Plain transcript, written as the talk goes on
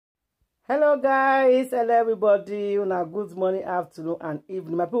Hello guys, hello everybody. Una good morning, afternoon and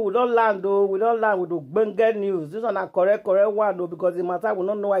evening. My people, we don't land though. We don't land with the banger news. This one a correct one though, because the matter we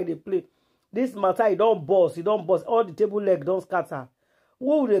don't know why they play. This matter it don't bust. All the table leg don't scatter. Who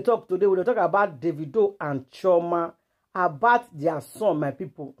will they talk today? We will talk about Davido and Chioma, about their son, my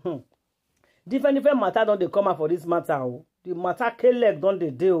people. Different matter don't they come out for this matter. Oh. The matter leg don't they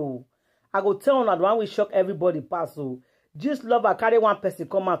do. I go tell on the one we shock everybody pass. Oh. Just love I carry one person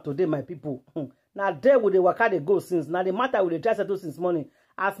come out today, my people. Now there will they waka they go since. Now the matter will they try settle since morning.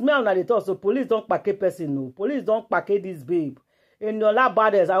 As me and they talk, so police don't pack person, no. Police don't pack this babe. Eniola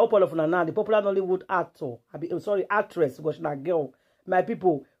baddest, I hope all of you now, the popular Nollywood actor. Actress, because she's a girl. My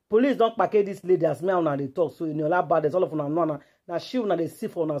people, police don't pack this lady as me and they talk. So Eniola baddest, all of you know now she will they see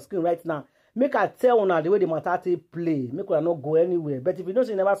for on screen right now. Make her tell una the way the matter take play. Make her not go anywhere. But if you know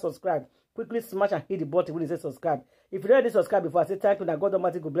she never subscribe, quickly smash and hit the button when you say subscribe. If you already subscribe before, I say thank you that God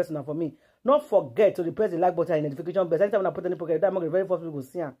Almighty will bless you for me. Not forget to press the like button and notification bell. Anytime I put any program, I'm going to very first people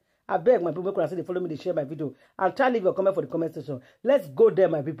see her. I beg my people can say they follow me, they share my video, and try to leave your comment for the comment section. Let's go there,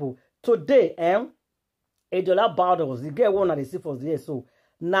 my people. Today, Eniola baddest, the girl one that they see for the year. So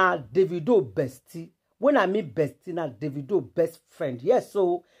now Davido bestie. When I mean bestie, now Davido best friend. Yes,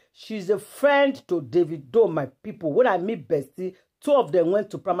 so she's a friend to Davido, my people. When I mean bestie, two of them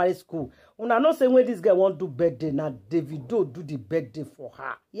went to primary school. When I not saying when this girl won't do birthday, now Davido do the birthday for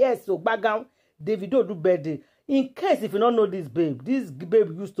her. Yes, so background, Davido do birthday. In case if you don't know this babe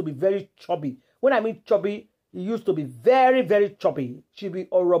used to be very chubby. When I mean chubby, he used to be very, very chubby. She be a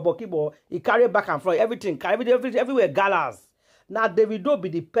robokibo. He carry back and front, everything, everywhere galas. Now Davido be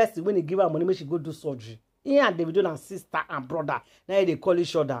the person when he give her money, make she go do surgery. He and Davido are sister and brother. Now they call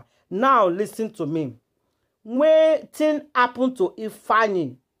each other. Now listen to me. When thing happen to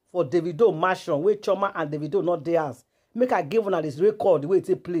Ifeanyi for Davido mansion, where Chioma and Davido not theirs, make I give una this record the way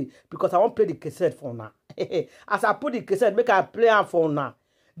it play, because I won't play the cassette for now. As I put the cassette, make I play her for now.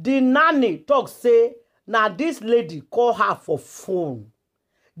 The nanny talk say, now this lady call her for phone.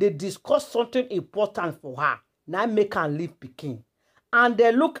 They discuss something important for her. Now make her leave Peking. And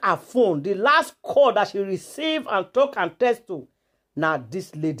they look at phone. The last call that she received and talk and text to. Now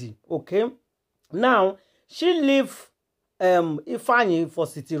this lady, okay? Now, she leave Ifeanyi for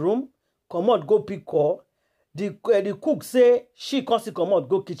city room. Come out, go pick call. The cook say she can't see come out,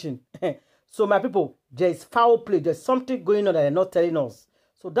 go kitchen. So my people, there is foul play. There's something going on that they're not telling us.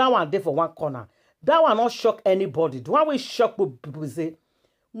 So that one there for one corner. That one not shock anybody. The one we shock people say,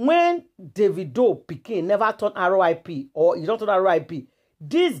 when Davido Pikin never turn RIP or you don't turn RIP,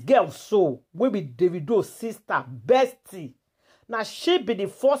 this girl so will be Davido's sister, bestie. Now she be the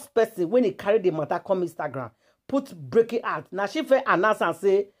first person when he carry the matter come Instagram, put breaking out. Now she fair announce and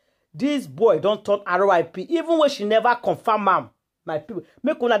say, this boy don't turn RIP, even when she never confirm am. My people,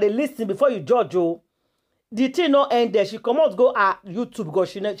 make una dey listen before you judge. Oh, the thing not end there. She come out go at YouTube because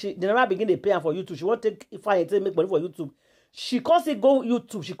she never begin to pay her for YouTube. She won't take if I make money for YouTube. She can't still go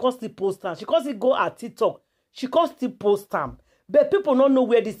YouTube. She can't still post them. She can't still go at TikTok. She can't still post them. But people don't know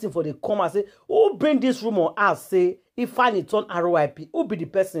where this thing for they come and say, who bring this rumor out? Say, if I need turn RIP, who be the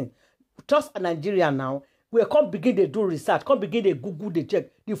person? Just a Nigerian now. We come begin to do research. Come begin to Google, they check.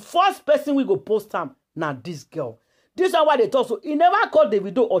 The first person we go post them, now this girl. This is why they talk. So he never called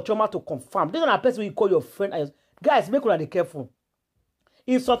Davido or Chioma to confirm. This is not a person you call your friend. Guys, make sure they careful.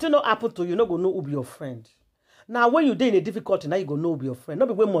 If something not happen to you, you're not gonna know who be your friend. Now, when you're in a difficulty, now you go know be your friend. Not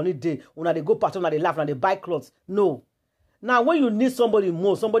be when money day, when they go party, when they laugh, when they buy clothes. No. Now, when you need somebody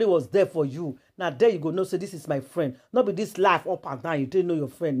more, somebody was there for you. Now, there you go know, say, this is my friend. Not be this life up and down, you didn't know your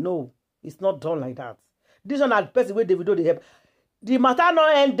friend. No, it's not done like that. This one, that person where Davido they help. The matter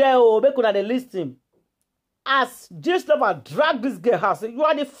not end there, oh, make una dey listen. As Just Lover drag this girl house, you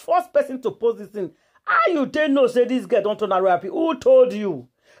are the first person to post this thing. How you didn't know, say, this girl don't turn around? Who told you?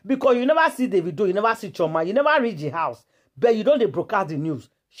 Because you never see the video, you never see Chioma, you never reach the house, but you don't broadcast the news.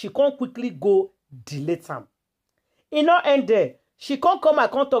 She can't quickly go delete them. In no end there, she can't come and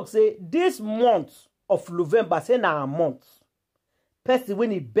talk say this month of November, say now a month. Person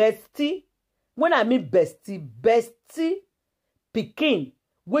when he bestie, when I mean bestie, Pikin,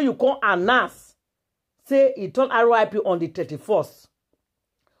 when you can't announce, say it turn RIP on the 31st.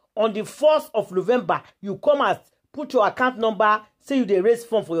 On the 1st of November, you come and put your account number, say you dey raise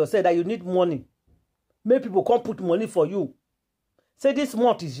fund for yourself that you need money. Make people come put money for you. Say this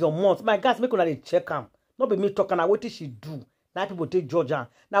month is your month. My guys, make una dey check am. Not be me talking. Now what did she do? Now people take Georgia.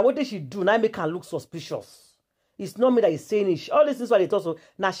 Now what did she do? Now make her look suspicious. It's not me that is saying it. All this is why they talk so.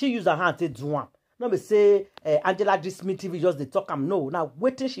 Now she use her hand to do one. Not be say Angela Disney TV just they talk am. No. Now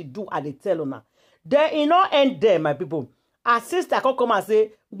what did she do? And they tell her now. Then it not end there, my people. Her sister come and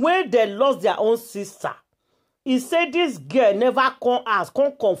say, when they lost their own sister. He said this girl never come ask,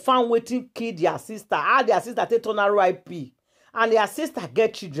 come confirm wetin kill their sister, how their sister take turn her RIP, and their sister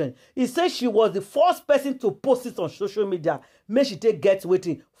get children. He said she was the first person to post it on social media, make she take get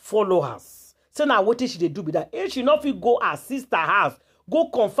wetin followers. So now wetin she dey do be that? If she not fit go her sister house, go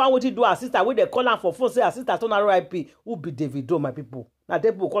confirm wetin do her sister, wey they call am for phone say her sister turn her RIP, who be Davido, my people? Now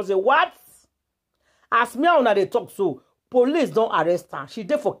they people come say what? As me and una dey talk so, police don't arrest her. She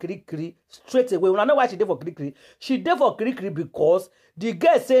dey for kirikiri straight away. Una know why she dey for kirikiri? She dey for kirikiri because the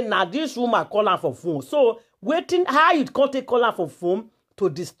girl say na this woman call her for phone. So waiting how you can't take call her for phone to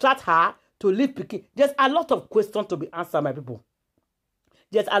distract her to leave pikin. There's a lot of questions to be answered, my people.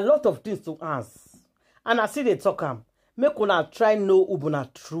 There's a lot of things to answer. And I see they talk am. Make una try know who be una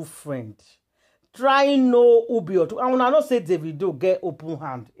true friend. Try know who be your true. And una not say Davido get open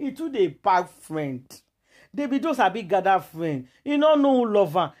hand. He too dey pack friend. Davido's a big gather friend. You don't know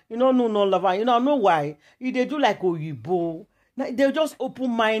lover. You don't know no lover. You don't know why. If they do like Oyibo, they just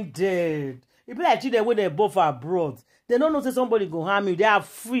open-minded. It be like children when they both abroad. They don't know say somebody go harm you. They are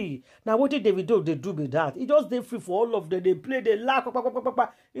free. Now what did Davido they do with that? It just they free for all of them. They play, they laugh.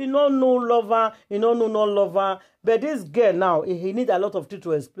 You don't know lover. You don't know no lover. But this girl now, he need a lot of things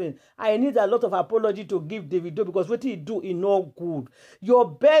to explain. I need a lot of apology to give Davido because what he do is not good. Your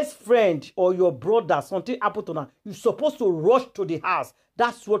best friend or your brother, something happened to them, you're supposed to rush to the house.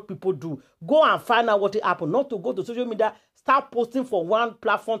 That's what people do. Go and find out what happened. Not to go to social media, start posting from one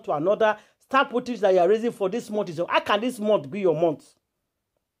platform to another. Start putting that you are raising for this month. So how can this month be your month?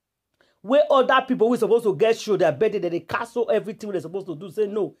 Where other people who are supposed to get show their birthday, that they cancel everything they're supposed to do, say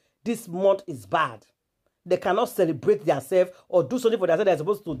no, this month is bad. They cannot celebrate themselves or do something for themselves they're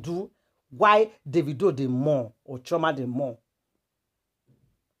supposed to do. Why Davido the more or chioma the more?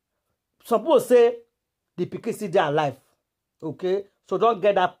 Some people say the pikin still their life. Okay, so don't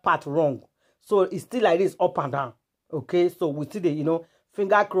get that part wrong. So it's still like this up and down. Okay, so we see the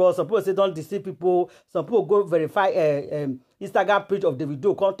finger crossed. Some people say don't deceive people. Some people go verify Instagram page of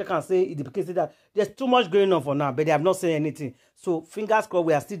Davido. Come take and say the pikin say that there's too much going on for now, but they have not said anything. So fingers crossed,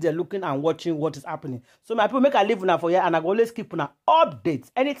 we are still there looking and watching what is happening. So my people, make a live now for here, and I go always keep on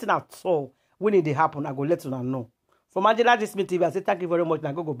updates. Anything at all when it happen, I go let you know. From Angela, this TV, I say thank you very much,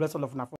 and God bless all of you.